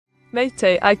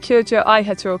Mate, I cured your eye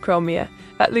heterochromia,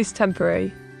 at least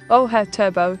temporary. Oh hey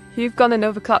Turbo, you've gone and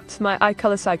overclocked my eye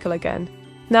color cycle again.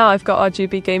 Now I've got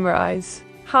RGB Gamer Eyes.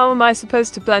 How am I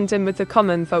supposed to blend in with the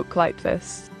common folk like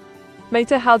this?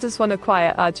 Mate, how does one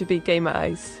acquire RGB Gamer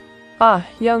Eyes? Ah,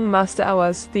 young master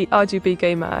ours, the RGB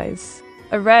Gamer Eyes.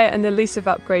 A rare and elusive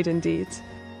upgrade indeed.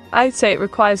 I'd say it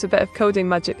requires a bit of coding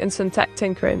magic and some tech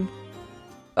tinkering.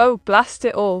 Oh, blast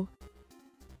it all.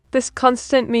 This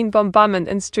constant meme bombardment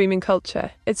in streaming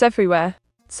culture, it's everywhere.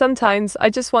 Sometimes I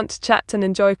just want to chat and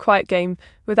enjoy a quiet game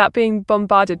without being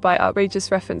bombarded by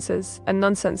outrageous references and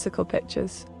nonsensical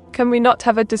pictures. Can we not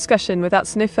have a discussion without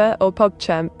sniffer or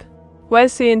PogChamp?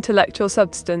 Where's the intellectual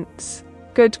substance?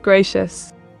 Good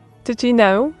gracious. Did you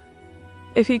know?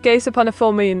 If you gaze upon a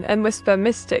full moon and whisper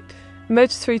mystic,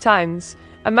 merge 3 times,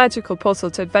 a magical portal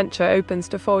to adventure opens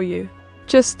before you.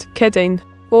 Just kidding.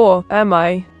 Or am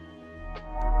I?